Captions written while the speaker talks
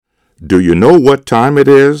Do you know what time it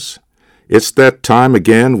is? It's that time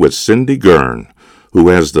again with Cindy Gurn, who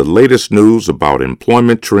has the latest news about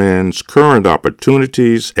employment trends, current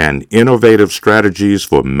opportunities, and innovative strategies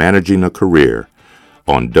for managing a career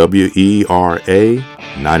on WERA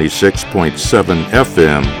 96.7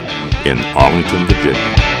 FM in Arlington,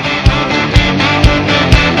 Virginia.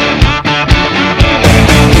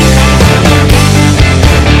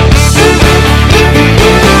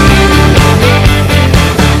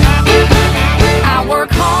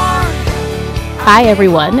 Hi,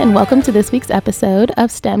 everyone, and welcome to this week's episode of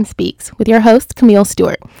STEM Speaks with your host, Camille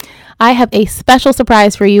Stewart. I have a special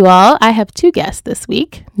surprise for you all. I have two guests this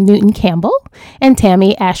week, Newton Campbell and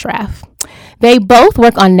Tammy Ashraf. They both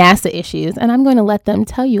work on NASA issues, and I'm going to let them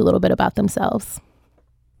tell you a little bit about themselves.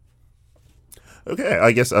 Okay,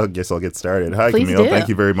 I guess I'll get started. Hi, Please Camille. do. Thank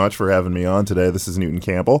you very much for having me on today. This is Newton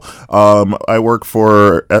Campbell. I work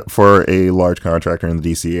for a large contractor in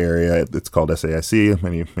the DC area. It's called SAIC.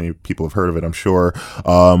 Many people have heard of it, I'm sure.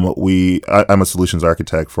 I'm a solutions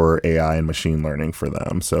architect for AI and machine learning for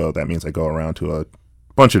them. So that means I go around to a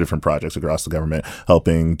bunch of different projects across the government,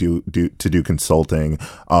 helping do consulting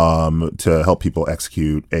to help people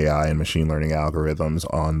execute AI and machine learning algorithms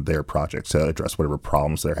on their projects to address whatever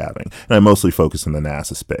problems they're having. And I mostly focus in the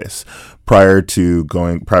NASA space. Prior to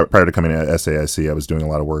coming to SAIC, I was doing a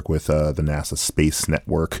lot of work with the NASA Space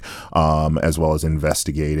Network, as well as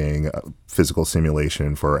investigating physical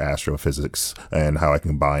simulation for astrophysics and how I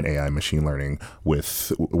combine AI and machine learning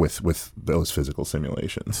with those physical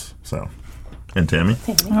simulations. And Tammy?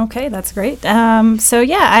 Okay, that's great. I'm a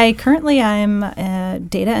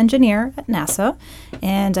data engineer at NASA,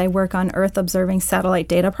 and I work on Earth observing satellite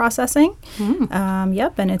data processing.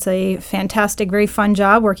 And it's a fantastic, very fun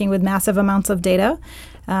job working with massive amounts of data.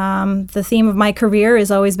 The theme of my career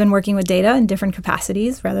has always been working with data in different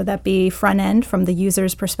capacities, whether that be front end from the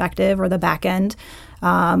user's perspective or the back end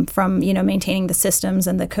from maintaining the systems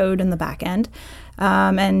and the code in the back end.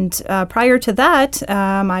 Prior to that,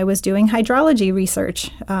 I was doing hydrology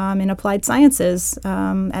research in applied sciences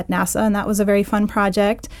at NASA, and that was a very fun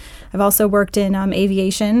project. I've also worked in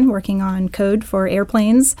aviation, working on code for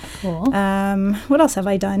airplanes. Cool. What else have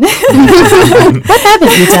I done? What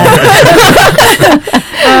haven't you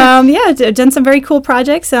done? Done some very cool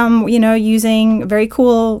projects, using very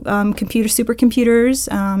cool supercomputers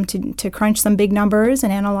to crunch some big numbers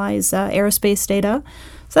and analyze aerospace data.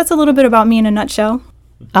 So that's a little bit about me in a nutshell.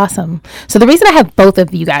 Awesome. So the reason I have both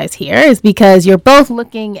of you guys here is because you're both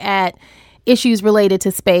looking at issues related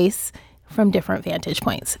to space from different vantage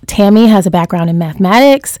points. Tammy has a background in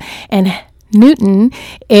mathematics, and Newton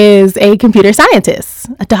is a computer scientist,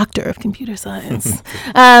 a doctor of computer science.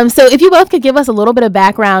 So if you both could give us a little bit of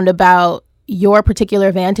background about your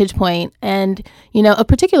particular vantage point. And, a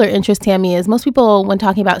particular interest, Tammy, is most people, when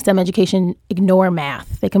talking about STEM education, ignore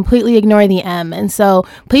math. They completely ignore the M. And so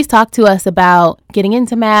please talk to us about getting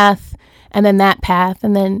into math and then that path.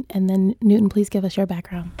 And then Newton, please give us your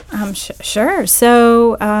background. Sure.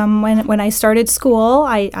 So when I started school,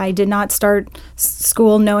 I did not start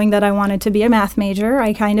school knowing that I wanted to be a math major.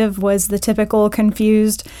 I kind of was the typical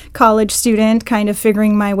confused college student, kind of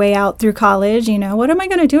figuring my way out through college. What am I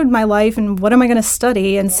going to do with my life and what am I going to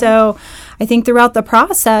study? And so I think throughout the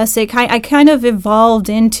process, I kind of evolved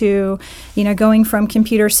into, going from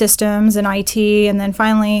computer systems and IT. And then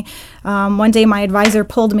finally, one day my advisor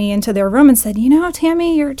pulled me into their room and said,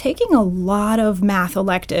 Tammy, you're taking a lot of math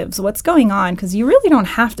electives. What's going on? Because you really don't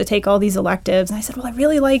have to take all these electives. And I said, well, I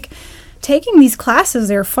really like taking these classes.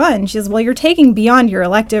 They're fun. She says, well, you're taking beyond your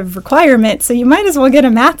elective requirement, so you might as well get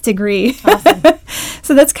a math degree. Awesome.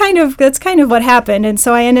 So that's kind of what happened. And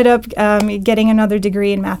so I ended up getting another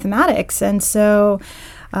degree in mathematics. And so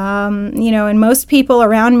and most people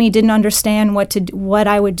around me didn't understand what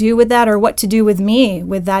I would do with that or what to do with me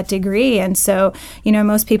with that degree. And so,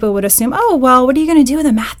 most people would assume, oh, well, what are you going to do with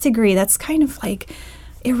a math degree? That's kind of like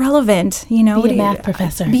irrelevant, Be a math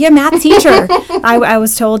professor. Be a math teacher. I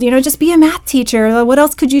was told, just be a math teacher. What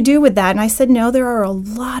else could you do with that? And I said, no, there are a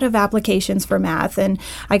lot of applications for math. And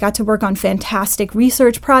I got to work on fantastic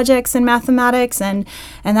research projects in mathematics. And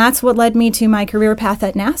that's what led me to my career path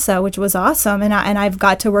at NASA, which was awesome. And I've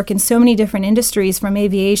got to work in so many different industries, from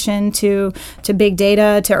aviation to big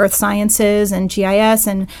data to earth sciences and GIS.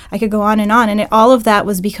 And I could go on. And all of that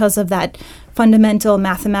was because of that fundamental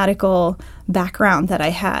mathematical background that I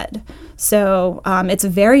had. So it's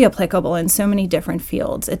very applicable in so many different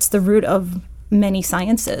fields. It's the root of many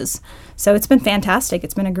sciences. So it's been fantastic.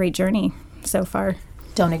 It's been a great journey so far.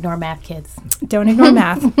 Don't ignore math, kids. Don't ignore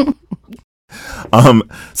math.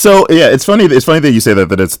 So yeah, it's funny that you say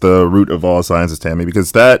that it's the root of all sciences, Tammy,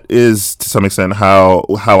 because that is to some extent how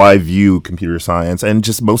I view computer science and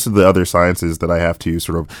just most of the other sciences that I have to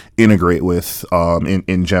sort of integrate with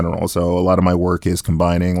in general. So a lot of my work is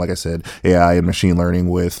combining, like I said, AI and machine learning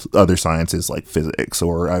with other sciences like physics,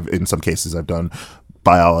 or in some cases I've done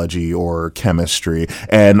biology or chemistry,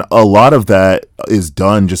 and a lot of that is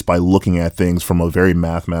done just by looking at things from a very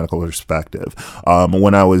mathematical perspective.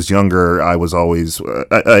 When I was younger, I was always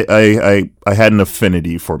I had an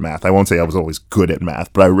affinity for math. I won't say I was always good at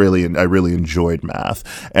math, but I really enjoyed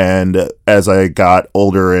math. And as I got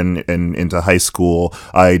older and into high school,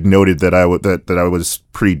 I noted that I was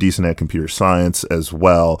pretty decent at computer science as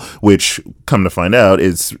well, which, come to find out,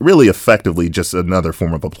 is really effectively just another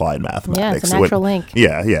form of applied mathematics. Yeah, it's a natural link.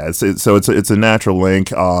 Yeah. It's a natural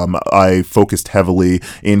link. I focused heavily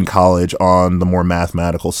in college on the more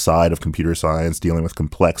mathematical side of computer science, dealing with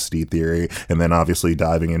complexity theory, and then obviously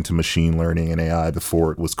diving into machine learning and AI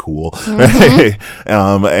before it was cool, right?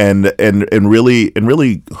 And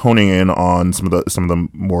really honing in on some of the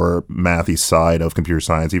more mathy side of computer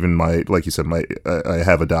science. Even like you said, I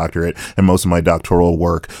have a doctorate, and most of my doctoral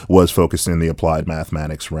work was focused in the applied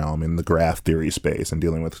mathematics realm, in the graph theory space, and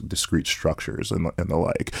dealing with discrete structures and the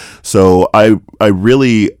like. So I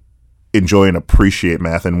really enjoy and appreciate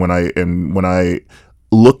math, and when I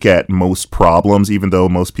look at most problems, even though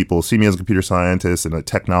most people see me as a computer scientist and a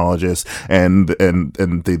technologist, and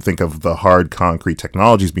they think of the hard concrete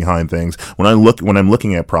technologies behind things, when I'm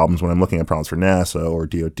looking at problems for NASA or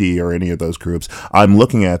DoD or any of those groups, I'm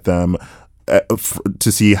looking at them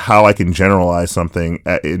to see how I can generalize something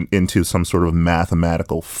into some sort of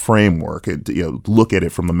mathematical framework. Look at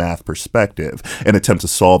it from a math perspective and attempt to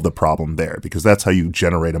solve the problem there, because that's how you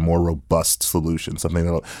generate a more robust solution,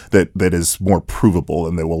 something that is more provable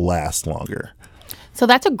and that will last longer. So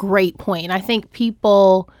that's a great point. I think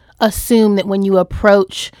people assume that when you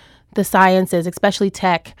approach the sciences, especially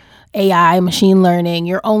tech, AI, machine learning,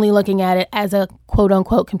 you're only looking at it as a quote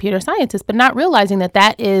unquote computer scientist, but not realizing that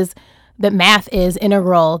math is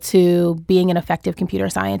integral to being an effective computer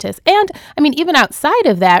scientist. And I mean, even outside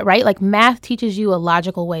of that, right? Like, math teaches you a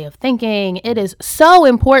logical way of thinking. It is so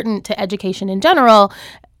important to education in general,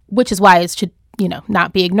 which is why it should,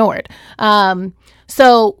 not be ignored.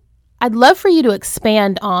 So I'd love for you to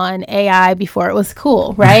expand on AI before it was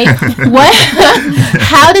cool, right?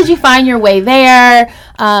 How did you find your way there?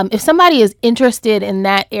 If somebody is interested in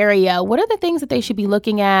that area, what are the things that they should be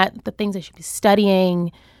looking at, the things they should be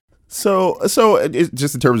studying? So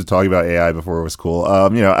just in terms of talking about AI before it was cool,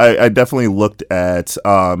 I definitely looked at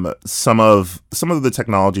some of the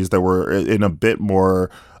technologies that were in a bit more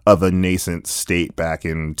of a nascent state back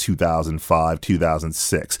in 2005,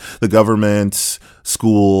 2006. The government,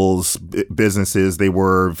 schools, businesses, they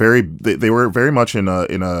were very much in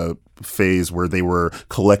a phase where they were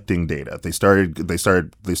collecting data. They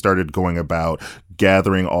started going about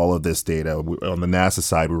gathering all of this data. On the NASA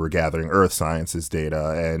side, we were gathering earth sciences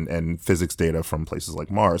data and physics data from places like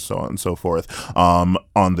Mars, so on and so forth. On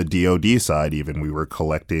the DoD side, even, we were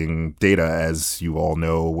collecting data, as you all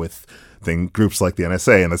know, with groups like the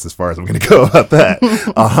NSA, and that's as far as I'm going to go about that.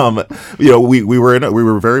 We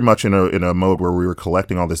were very much in a mode where we were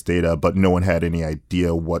collecting all this data, but no one had any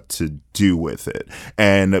idea what to do with it.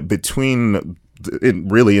 And between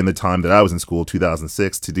really in the time that I was in school,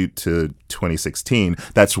 2006 to 2016,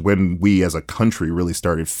 that's when we as a country really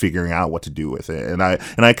started figuring out what to do with it. And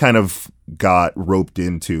I kind of got roped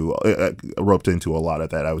into a lot of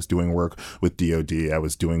that. I was doing work with DoD. I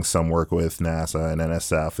was doing some work with NASA and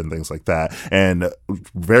NSF and things like that, and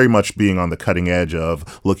very much being on the cutting edge of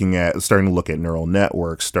starting to look at neural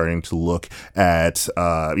networks, starting to look at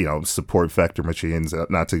support vector machines.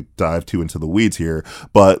 Not to dive too into the weeds here,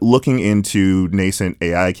 but looking into nascent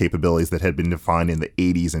AI capabilities that had been defined in the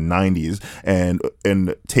 80s and 90s,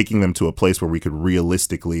 and taking them to a place where we could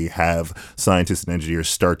realistically have scientists and engineers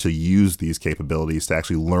start to use these capabilities to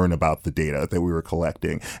actually learn about the data that we were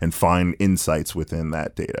collecting and find insights within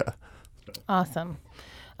that data. Awesome.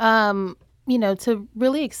 To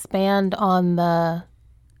really expand on the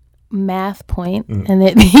math point and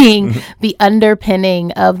it being the underpinning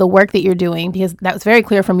of the work that you're doing, because that was very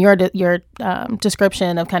clear from your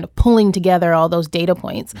description of kind of pulling together all those data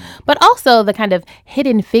points, but also the kind of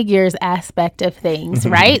hidden figures aspect of things,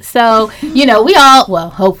 right? So,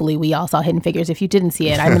 hopefully we all saw Hidden Figures. If you didn't see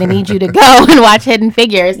it, I'm going to need you to go and watch Hidden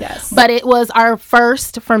Figures. Yes. But it was our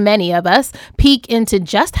first, for many of us, peek into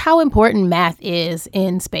just how important math is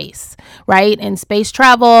in space, right? In space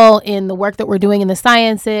travel, in the work that we're doing in the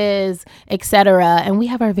sciences, etc. And we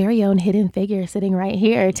have our very own hidden figure sitting right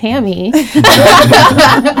here, Tammy.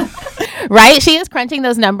 right? She is crunching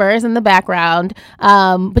those numbers in the background.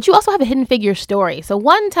 But you also have a hidden figure story. So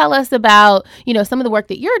one, tell us about, some of the work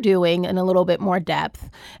that you're doing in a little bit more depth.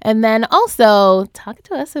 And then also talk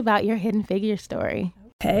to us about your hidden figure story.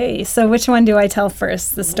 Okay, so which one do I tell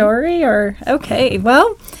first? The story or? Okay,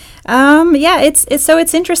 well,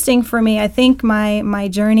 it's interesting for me. I think my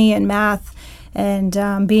journey in math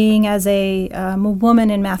and being as a woman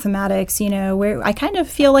in mathematics, where I kind of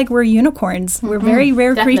feel like we're unicorns. We're very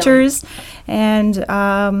rare creatures, and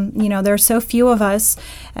there are so few of us.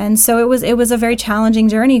 And so it was a very challenging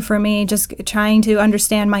journey for me, just trying to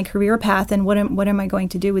understand my career path and what am I going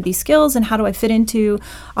to do with these skills and how do I fit into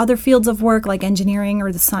other fields of work like engineering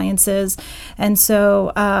or the sciences. And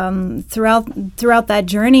so throughout that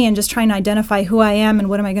journey and just trying to identify who I am and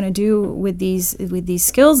what am I going to do with these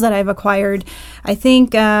skills that I've acquired, I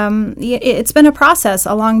think it's been a process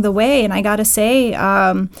along the way. And I got to say,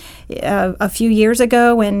 a few years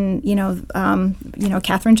ago when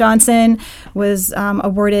Katherine Johnson was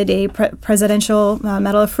awarded a Presidential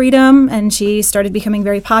Medal of Freedom, and she started becoming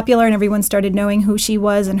very popular, and everyone started knowing who she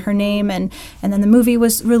was and her name, and then the movie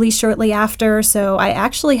was released shortly after. So I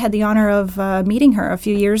actually had the honor of meeting her a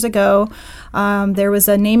few years ago. There was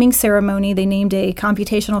a naming ceremony. They named a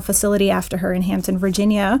computational facility after her in Hampton,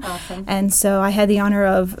 Virginia. Awesome. And so I had the honor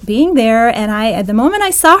of being there. And at the moment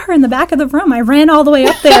I saw her in the back of the room, I ran all the way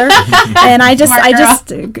up there, and I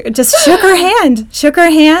just shook her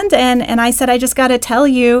hand, and I said, I just got to tell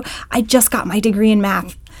you, I just got my degree in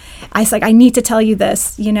math. I was like, I need to tell you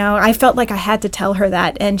this. I felt like I had to tell her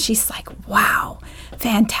that, and she's like, wow.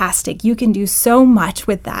 Fantastic. You can do so much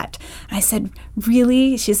with that. I said,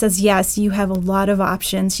 really? She says, yes, you have a lot of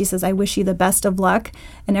options. She says, I wish you the best of luck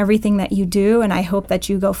in everything that you do, and I hope that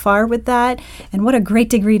you go far with that. And what a great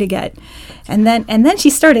degree to get. And then she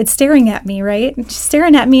started staring at me, right? She's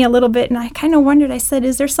staring at me a little bit, and I kind of wondered. I said,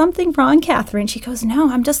 is there something wrong, Catherine? She goes, no,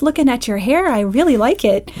 I'm just looking at your hair. I really like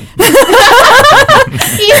it. Even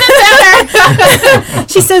better.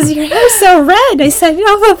 She says, your hair's so red. I said,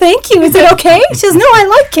 well, thank you. Is it okay? She says, no, I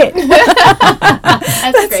like it.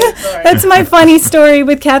 That's a great story. That's my funny story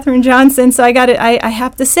with Katherine Johnson. So I got it. I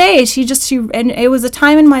have to say, and it was a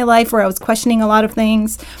time in my life where I was questioning a lot of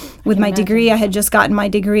things with my degree. I had just gotten my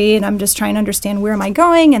degree, and I'm just trying to understand where am I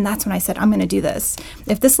going. And that's when I said, I'm going to do this.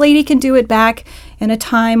 If this lady can do it back in a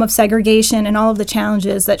time of segregation and all of the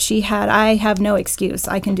challenges that she had, I have no excuse.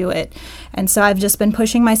 I can do it. And so I've just been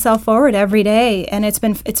pushing myself forward every day, and it's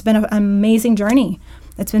been an amazing journey.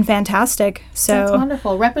 It's been fantastic. So that's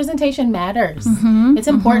wonderful. Representation matters. Mm-hmm, it's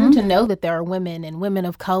important to know that there are women and women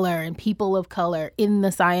of color and people of color in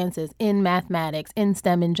the sciences, in mathematics, in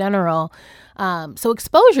STEM in general. So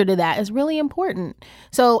exposure to that is really important.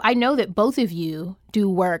 So I know that both of you do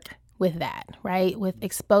work with that, right? With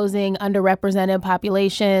exposing underrepresented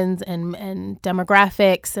populations and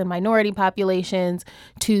demographics and minority populations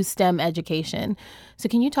to STEM education. So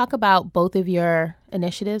can you talk about both of your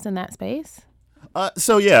initiatives in that space?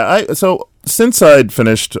 So since I'd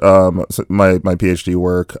finished my PhD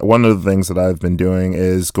work, one of the things that I've been doing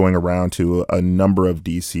is going around to a number of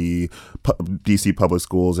DC public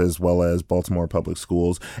schools as well as Baltimore public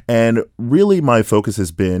schools, and really my focus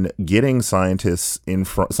has been getting scientists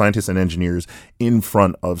and engineers in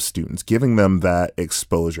front of students, giving them that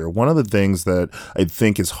exposure. One of the things that I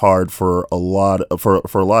think is hard for a lot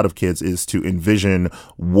of kids is to envision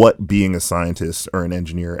what being a scientist or an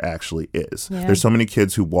engineer actually is. Yeah. There's so many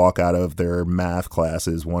kids who walk out of their math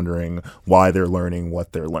classes wondering why they're learning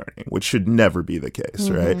what they're learning, which should never be the case,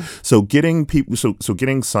 right? So getting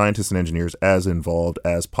getting scientists and engineers as involved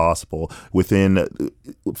as possible within,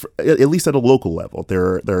 at least at a local level.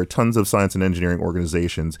 There are tons of science and engineering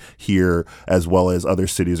organizations here as well as other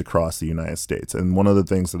cities across the United States. And one of the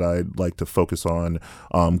things that I'd like to focus on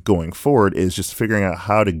going forward is just figuring out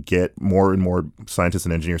how to get more and more scientists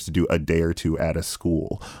and engineers to do a day or two at a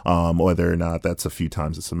school, whether or not that's a few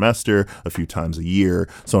times a semester, a few times a year,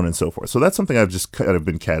 so on and so forth. So that's something I've just kind of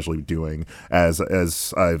been casually doing as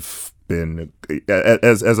I've been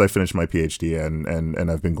as I finished my PhD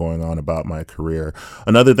and I've been going on about my career.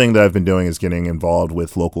 Another thing that I've been doing is getting involved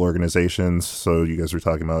with local organizations. So you guys were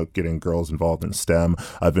talking about getting girls involved in STEM.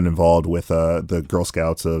 I've been involved with the Girl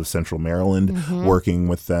Scouts of Central Maryland, working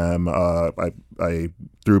with them. I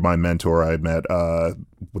through my mentor, I met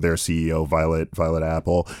their CEO, Violet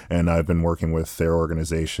Apple, and I've been working with their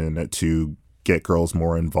organization to get girls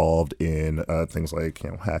more involved in things like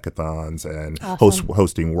hackathons and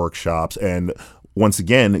hosting workshops, and once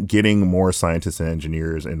again getting more scientists and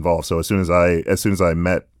engineers involved. So as soon as I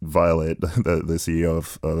met Violet, the CEO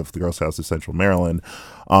of the Girl Scouts of Central Maryland,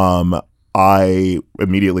 I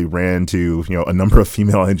immediately ran to, a number of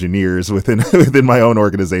female engineers within my own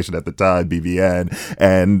organization at the time, BVN,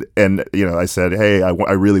 and I said, hey,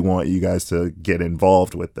 I really want you guys to get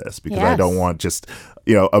involved with this, because I don't want just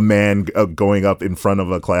a man going up in front of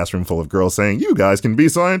a classroom full of girls saying, you guys can be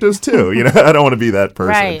scientists too. I don't want to be that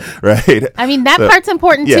person. Right. I mean, that part's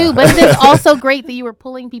important too, but it is also great that you were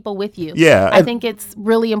pulling people with you. Yeah. I think it's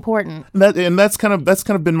really important. That's kind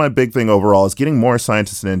of been my big thing overall, is getting more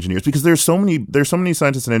scientists and engineers, because there's so many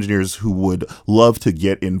scientists and engineers who would love to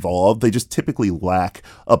get involved. They just typically lack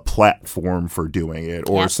a platform for doing it,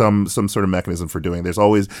 or some sort of mechanism for doing it.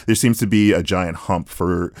 There seems to be a giant hump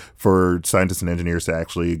for scientists and engineers to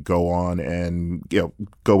actually go on and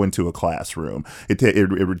go into a classroom.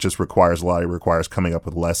 It just requires a lot. It requires coming up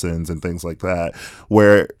with lessons and things like that.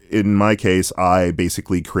 Where in my case, I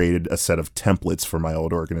basically created a set of templates for my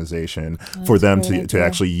old organization for them to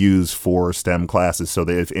actually use for STEM classes, so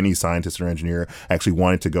that if any scientist or engineer actually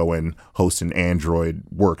wanted to go and host an Android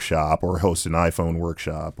workshop, or host an iPhone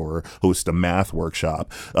workshop, or host a math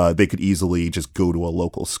workshop, they could easily just go to a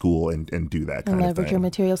local school and do that kind of thing. Leverage your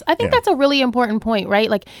materials. I think that's a really important point, right?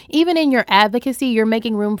 Like, even in your advocacy, you're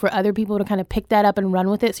making room for other people to kind of pick that up and run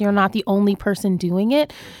with it, so you're not the only person doing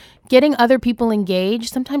it. Getting other people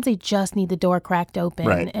engaged, sometimes they just need the door cracked open.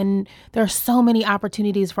 Right. And there are so many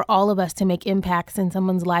opportunities for all of us to make impacts in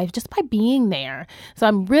someone's life just by being there. So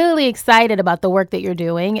I'm really excited about the work that you're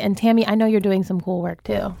doing. And Tammy, I know you're doing some cool work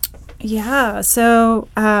too. Yeah. So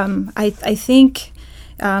I think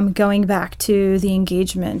going back to the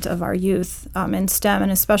engagement of our youth in STEM,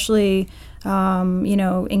 and especially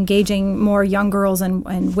engaging more young girls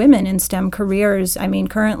and women in STEM careers. I mean,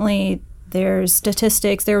 currently there's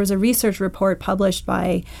statistics. There was a research report published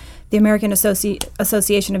by the American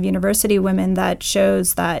Association of University Women that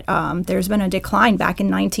shows that there's been a decline. Back in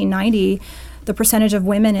 1990, the percentage of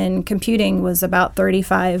women in computing was about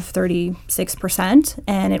 36%,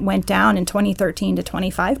 and it went down in 2013 to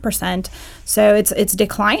 25%. So it's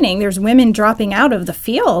declining. There's women dropping out of the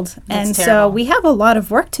field, and so we have a lot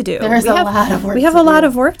of work to do. We have a lot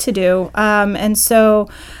of work to do, and so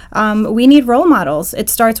we need role models. It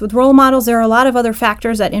starts with role models. There are a lot of other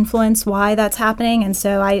factors that influence why that's happening, and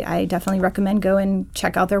so I definitely recommend go and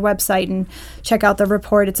check out their website and check out the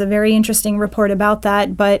report. It's a very interesting report about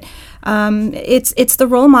that, but it's the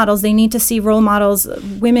role models. They need to see role models,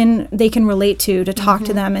 women they can relate to talk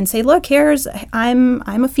to them and say, look, I'm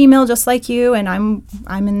a female just like you, and I'm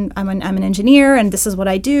an engineer, and this is what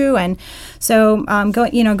I do. And so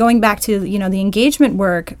going back to the engagement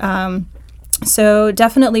work. So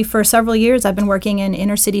definitely for several years, I've been working in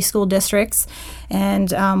inner city school districts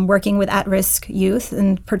and working with at-risk youth,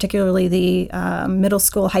 and particularly the middle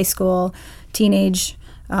school, high school, teenage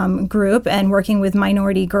group, and working with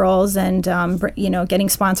minority girls, and getting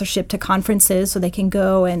sponsorship to conferences so they can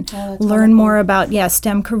go and learn more about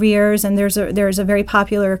STEM careers. And there's a very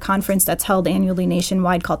popular conference that's held annually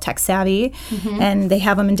nationwide called Tech Savvy, and they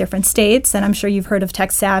have them in different states. And I'm sure you've heard of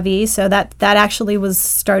Tech Savvy. So that actually was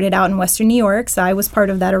started out in Western New York. So I was part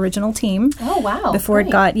of that original team. Oh wow! Before it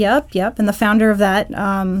got and the founder of that.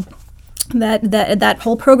 That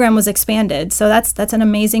whole program was expanded, so that's an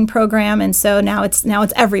amazing program, and so now it's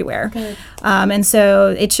everywhere, and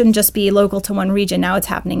so it shouldn't just be local to one region. Now it's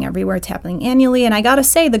happening everywhere. It's happening annually, and I gotta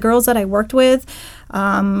say, the girls that I worked with,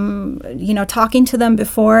 talking to them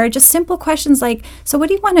before, just simple questions like, "So what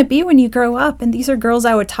do you want to be when you grow up?" And these are girls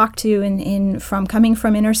I would talk to coming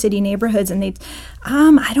from inner city neighborhoods, and they,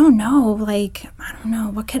 I don't know,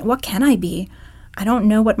 what can I be? I don't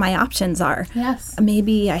know what my options are. Yes.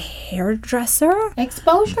 Maybe a hairdresser?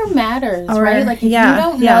 Exposure matters, right? Like, if you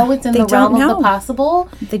don't know what's in the realm of the possible,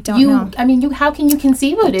 they don't know. I mean, how can you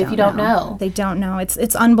conceive it if you don't know? They don't know.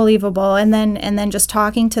 It's unbelievable. And then just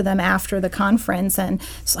talking to them after the conference, and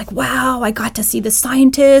it's like, wow, I got to see this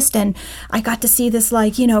scientist, and I got to see this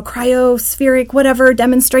cryospheric whatever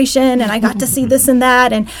demonstration, and I got to see this and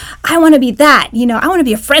that, and I want to be that. I want to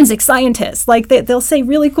be a forensic scientist. Like they'll say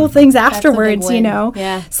really cool things afterwards.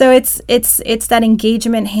 Yeah. So it's that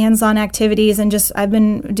engagement, hands-on activities, and just I've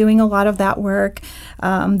been doing a lot of that work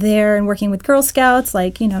there, and working with Girl Scouts,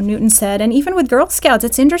 like Newton said, and even with Girl Scouts,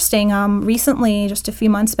 it's interesting. Recently, just a few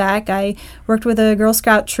months back, I worked with a Girl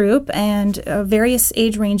Scout troop, and various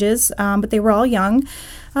age ranges, but they were all young.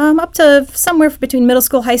 Up to somewhere between middle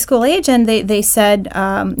school, high school age, and they said,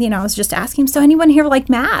 I was just asking, so anyone here like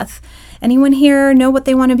math? Anyone here know what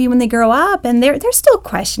they want to be when they grow up? And they're still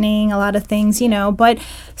questioning a lot of things, but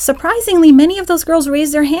surprisingly, many of those girls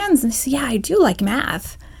raised their hands and said, yeah, I do like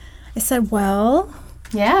math. I said, well,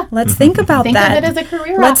 let's think about that. Think of it as a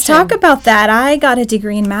career Let's option. talk about that. I got a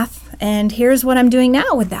degree in math, and here's what I'm doing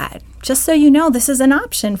now with that. just so you know, this is an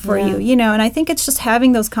option for you, you know, and I think it's just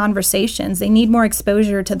having those conversations. They need more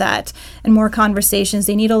exposure to that and more conversations.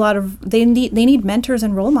 They need they need mentors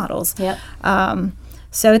and role models. Yep.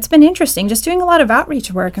 So it's been interesting, just doing a lot of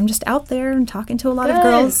outreach work. I'm just out there and talking to a lot of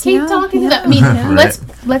girls. Keep talking to them. I mean,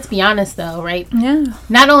 let's be honest though, right? Yeah.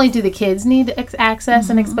 Not only do the kids need access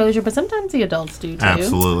and exposure, but sometimes the adults do too.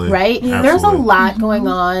 Absolutely. Right? Yeah. There's a Absolutely. lot going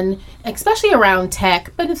on, especially around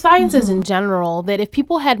tech, but in sciences in general, that if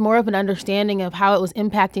people had more of an understanding of how it was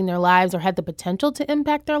impacting their lives or had the potential to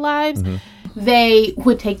impact their lives, they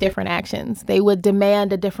would take different actions. They would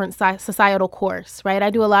demand a different societal course, right? I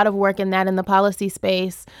do a lot of work in the policy space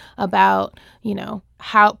about, you know,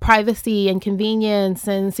 how privacy and convenience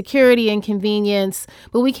and security and convenience,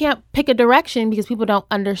 but we can't pick a direction because people don't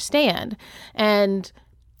understand. And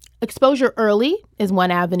exposure early is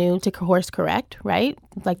one avenue to course correct, right?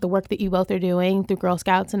 Like the work that you both are doing through Girl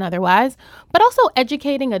Scouts and otherwise, but also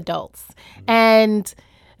educating adults. And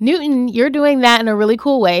Newton, you're doing that in a really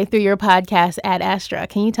cool way through your podcast, Ad Astra.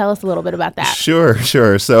 Can you tell us a little bit about that? Sure.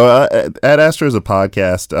 So Ad Astra is a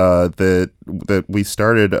podcast that we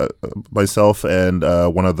started, myself and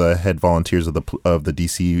one of the head volunteers of the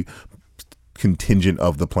DC contingent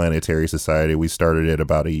of the Planetary Society. We started it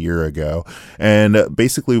about a year ago, and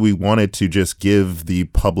basically we wanted to just give the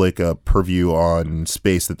public a purview on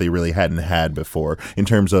space that they really hadn't had before in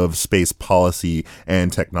terms of space policy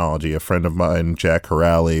and technology. A friend of mine, Jack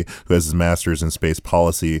Corrali, who has his master's in space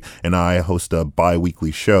policy, and I host a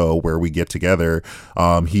bi-weekly show where we get together.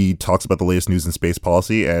 He talks about the latest news in space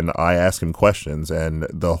policy, and I ask him questions, and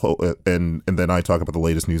and then I talk about the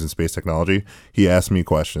latest news in space technology. He asks me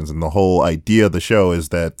questions, and the whole idea of the show is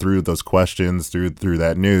that through those questions, through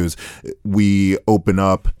that news, we open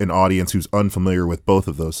up an audience who's unfamiliar with both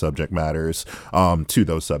of those subject matters to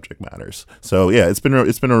those subject matters. So yeah, it's been a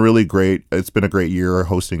great year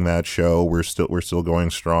hosting that show. We're still going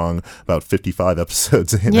strong. About 55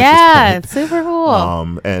 episodes in. Yeah, it's super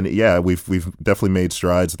cool. And yeah, we've definitely made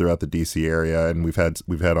strides throughout the DC area, and we've had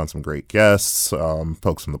on some great guests,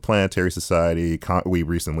 folks from the Planetary Society. We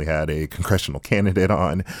recently had a congressional candidate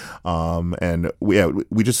on. And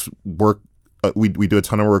we just work. We do a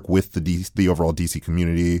ton of work with the overall DC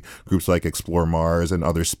community, groups like Explore Mars and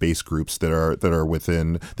other space groups that are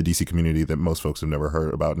within the DC community that most folks have never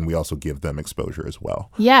heard about, and we also give them exposure as well.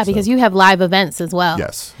 Yeah, because you have live events as well.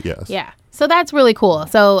 Yes. Yeah, so that's really cool.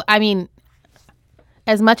 So I mean,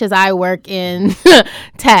 as much as I work in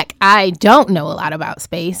tech, I don't know a lot about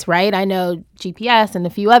space, right? I know GPS and a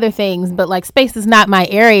few other things, but like space is not my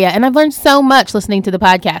area. And I've learned so much listening to the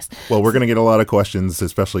podcast. Well, we're going to get a lot of questions,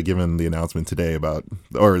 especially given the announcement today over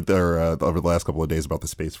the last couple of days about the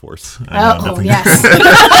Space Force. Yes. We're not going to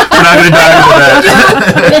dive into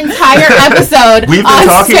that. An entire episode. We've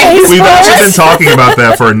actually been talking about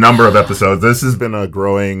that for a number of episodes. This has been a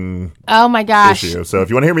growing issue. So if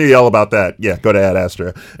you want to hear me yell about that, yeah, go to Ad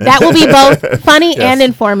Astra. That will be both funny and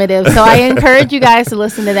informative. So I encourage you guys to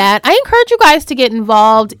listen to that. I encourage you guys to get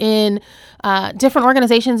involved in different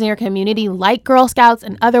organizations in your community like Girl Scouts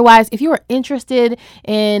and otherwise. If you are interested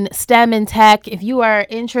in STEM and tech, if you are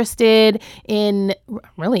interested in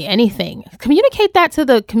really anything, communicate that to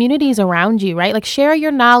the communities around you, right? Like share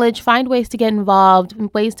your knowledge, find ways to get involved,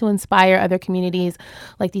 ways to inspire other communities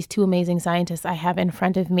like these two amazing scientists I have in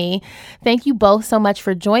front of me. Thank you both so much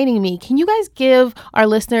for joining me. Can you guys give our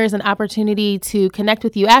listeners an opportunity to connect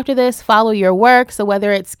with you after this, follow your work? So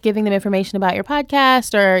whether it's giving them information about your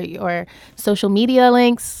podcast or social media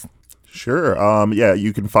links. Sure. Yeah,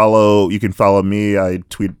 you can follow me. I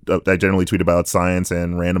generally tweet about science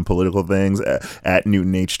and random political things at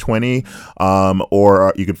NewtonH20.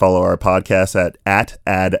 Or you can follow our podcast at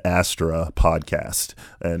Ad Astra Podcast.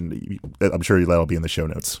 And I'm sure that'll be in the show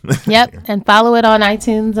notes. Yep. And follow it on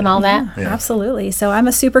iTunes and all that. Yeah. Absolutely. So I'm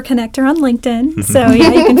a super connector on LinkedIn. So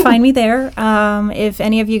yeah, you can find me there. If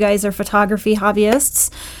any of you guys are photography hobbyists,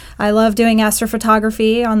 I love doing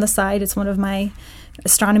astrophotography on the side. It's one of my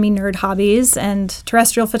astronomy nerd hobbies, and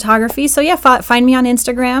terrestrial photography. So yeah, find me on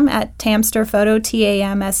Instagram at tamsterphoto,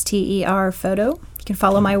 TAMSTER photo. You can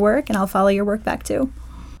follow my work, and I'll follow your work back too.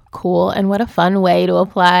 Cool. And what a fun way to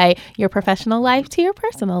apply your professional life to your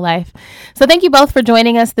personal life. So thank you both for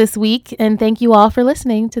joining us this week, and thank you all for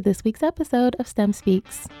listening to this week's episode of STEM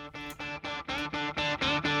Speaks.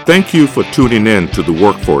 Thank you for tuning in to the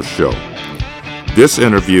Workforce Show. This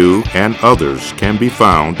interview and others can be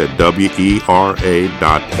found at WERA.FM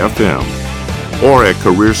or at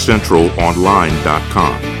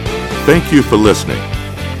CareerCentralOnline.com. Thank you for listening.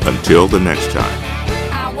 Until the next time.